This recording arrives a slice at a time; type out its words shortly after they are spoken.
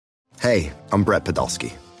Hey, I'm Brett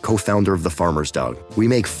Podolsky, co-founder of The Farmer's Dog. We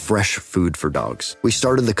make fresh food for dogs. We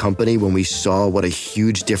started the company when we saw what a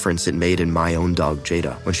huge difference it made in my own dog,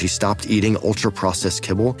 Jada, when she stopped eating ultra-processed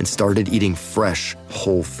kibble and started eating fresh,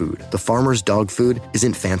 whole food. The Farmer's Dog food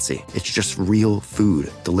isn't fancy. It's just real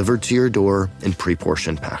food delivered to your door in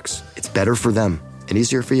pre-portioned packs. It's better for them and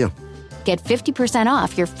easier for you. Get 50%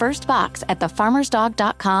 off your first box at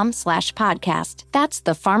thefarmersdog.com/podcast. That's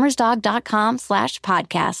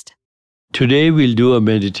thefarmersdog.com/podcast. Today we'll do a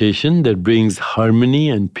meditation that brings harmony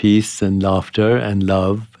and peace and laughter and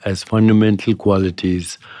love as fundamental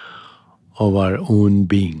qualities of our own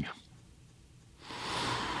being.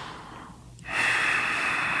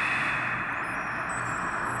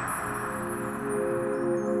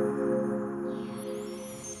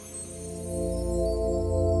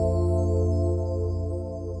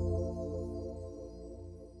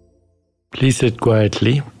 Please sit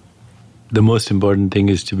quietly. The most important thing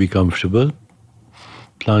is to be comfortable.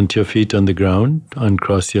 Plant your feet on the ground,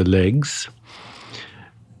 uncross your legs.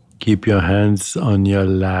 Keep your hands on your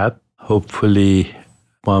lap, hopefully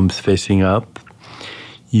palms facing up.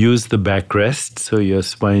 Use the backrest so your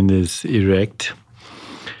spine is erect.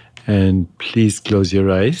 And please close your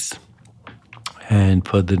eyes. And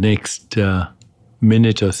for the next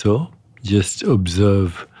minute or so, just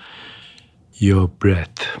observe your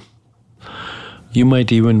breath. You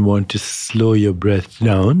might even want to slow your breath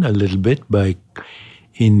down a little bit by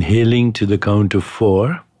inhaling to the count of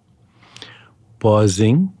 4,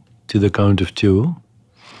 pausing to the count of 2,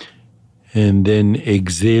 and then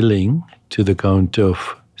exhaling to the count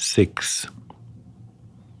of 6.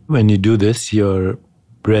 When you do this, your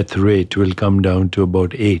breath rate will come down to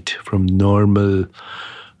about 8 from normal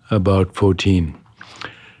about 14.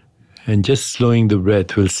 And just slowing the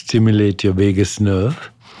breath will stimulate your vagus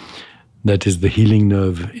nerve. That is the healing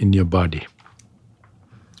nerve in your body.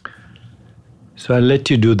 So I'll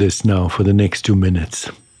let you do this now for the next 2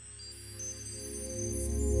 minutes.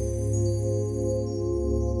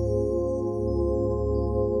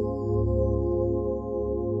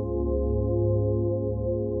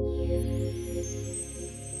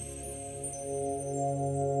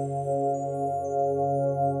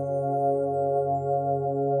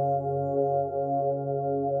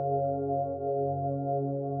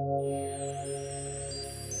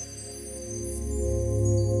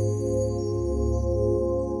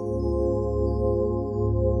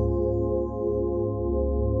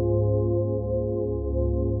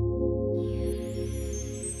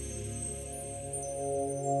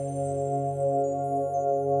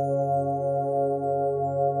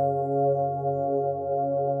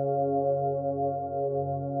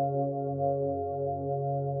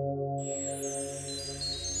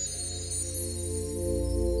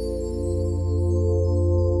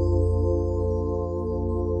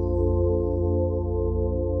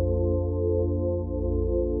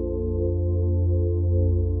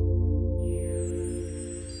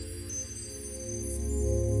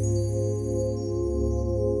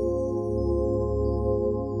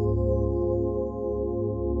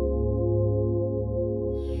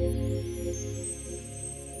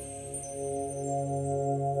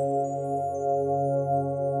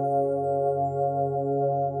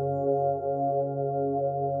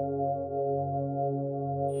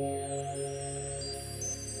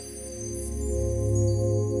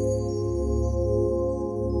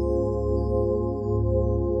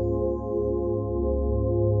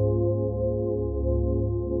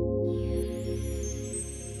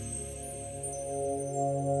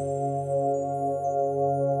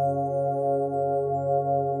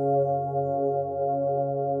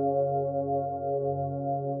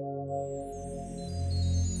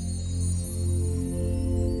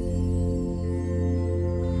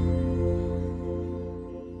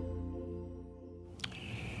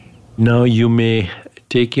 Now you may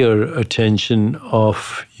take your attention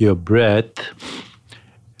off your breath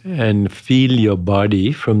and feel your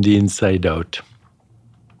body from the inside out.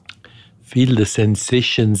 Feel the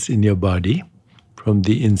sensations in your body from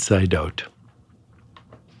the inside out.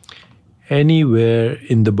 Anywhere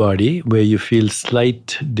in the body where you feel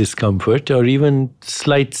slight discomfort or even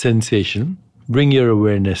slight sensation, bring your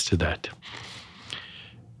awareness to that.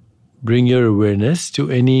 Bring your awareness to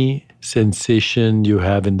any sensation you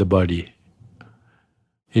have in the body.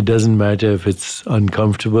 It doesn't matter if it's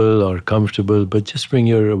uncomfortable or comfortable, but just bring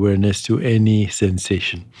your awareness to any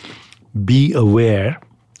sensation. Be aware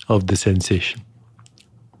of the sensation.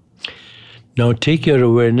 Now take your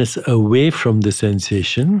awareness away from the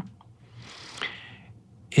sensation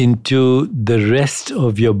into the rest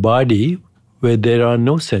of your body where there are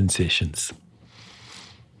no sensations.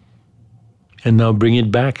 And now bring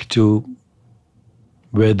it back to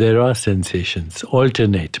where there are sensations.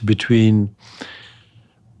 Alternate between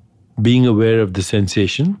being aware of the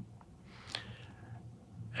sensation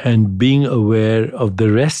and being aware of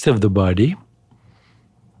the rest of the body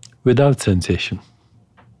without sensation.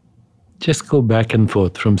 Just go back and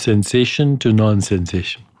forth from sensation to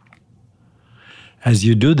non-sensation. As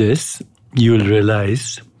you do this, you will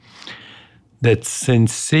realize that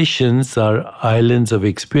sensations are islands of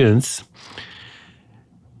experience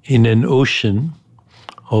in an ocean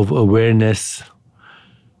of awareness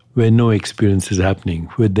where no experience is happening,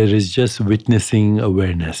 where there is just witnessing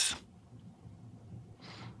awareness.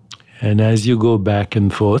 And as you go back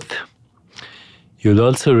and forth, you'll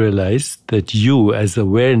also realize that you, as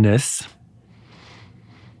awareness,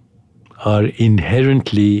 are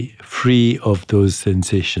inherently free of those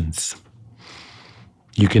sensations.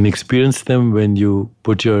 You can experience them when you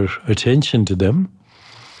put your attention to them,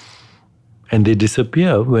 and they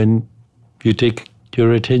disappear when you take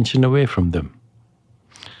your attention away from them.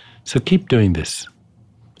 So keep doing this.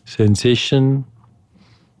 Sensation,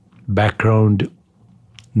 background,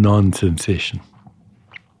 non-sensation.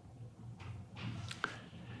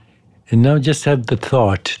 And now just have the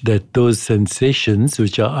thought that those sensations,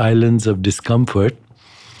 which are islands of discomfort,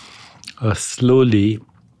 are slowly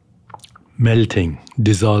melting,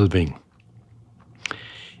 dissolving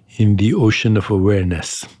in the ocean of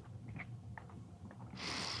awareness.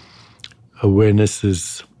 Awareness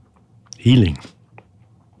is healing,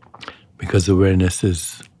 because awareness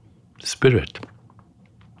is spirit.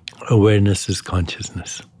 Awareness is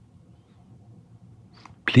consciousness.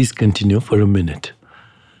 Please continue for a minute,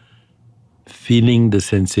 feeling the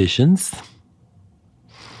sensations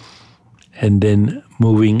and then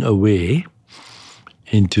moving away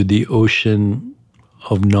into the ocean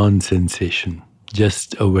of non-sensation,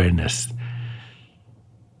 just awareness.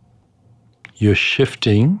 You're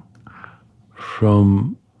shifting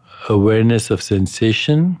from awareness of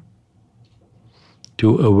sensation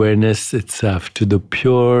to awareness itself, to the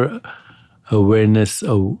pure awareness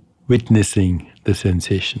of witnessing the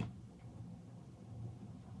sensation.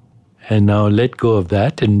 And now let go of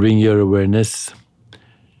that and bring your awareness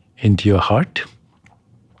into your heart.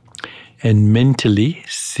 And mentally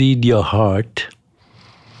seed your heart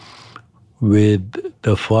with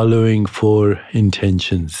the following 4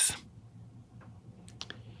 intentions: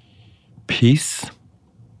 peace,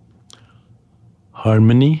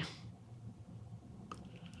 harmony,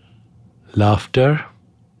 laughter,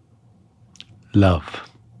 love.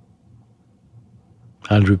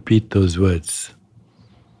 I'll repeat those words.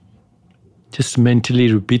 Just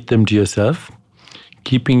mentally repeat them to yourself,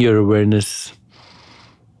 keeping your awareness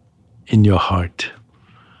in your heart,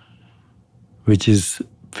 which is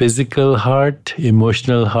physical heart,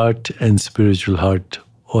 emotional heart, and spiritual heart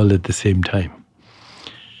all at the same time.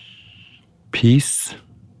 Peace,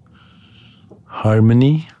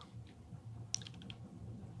 harmony,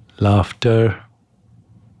 laughter,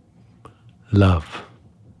 love.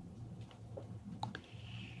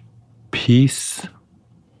 Peace,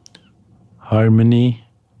 harmony,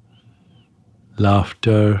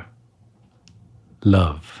 laughter,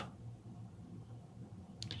 love.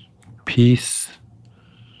 Peace,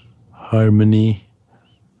 harmony,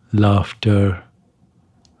 laughter,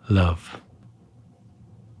 love.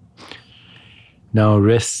 Now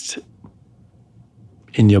rest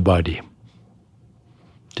in your body.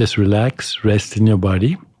 Just relax, rest in your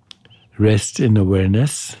body, rest in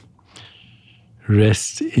awareness,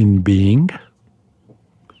 rest in being,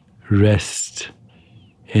 rest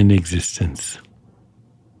in existence.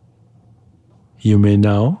 You may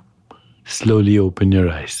now slowly open your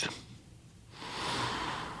eyes.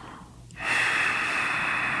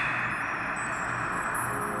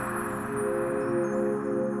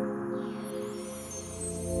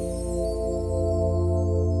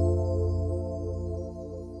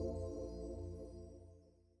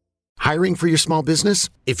 Hiring for your small business?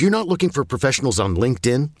 If you're not looking for professionals on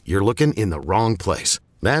LinkedIn, you're looking in the wrong place.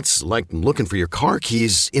 That's like looking for your car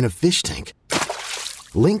keys in a fish tank.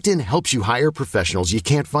 LinkedIn helps you hire professionals you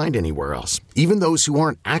can't find anywhere else, even those who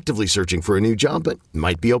aren't actively searching for a new job but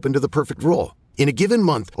might be open to the perfect role. In a given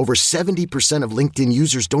month, over 70% of LinkedIn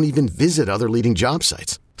users don't even visit other leading job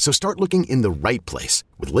sites. So start looking in the right place.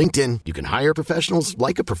 With LinkedIn, you can hire professionals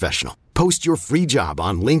like a professional. Post your free job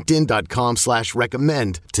on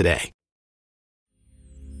linkedin.com/recommend today.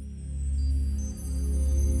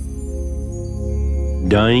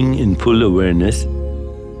 Dying in full awareness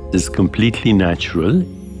is completely natural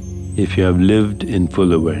if you have lived in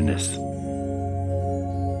full awareness.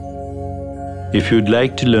 If you'd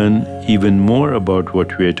like to learn even more about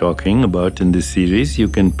what we're talking about in this series, you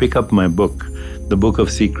can pick up my book, The Book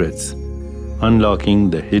of Secrets, Unlocking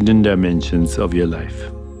the Hidden Dimensions of Your Life.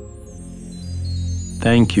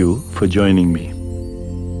 Thank you for joining me.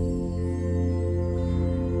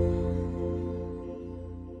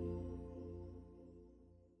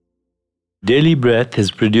 Daily Breath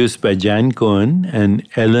is produced by Jan Cohen and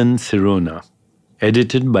Ellen Sirona,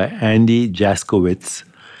 edited by Andy Jaskowitz,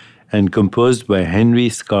 and composed by Henry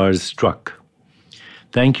Scars Struck.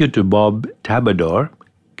 Thank you to Bob Tabador,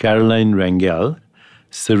 Caroline Rangel,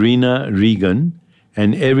 Serena Regan,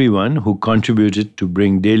 and everyone who contributed to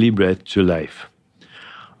bring Daily Breath to life.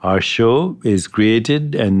 Our show is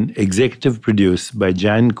created and executive produced by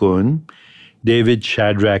Jan Cohen, David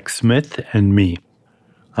Shadrach Smith, and me.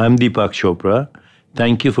 I'm Deepak Chopra.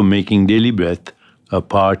 Thank you for making Daily Breath a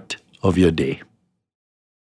part of your day.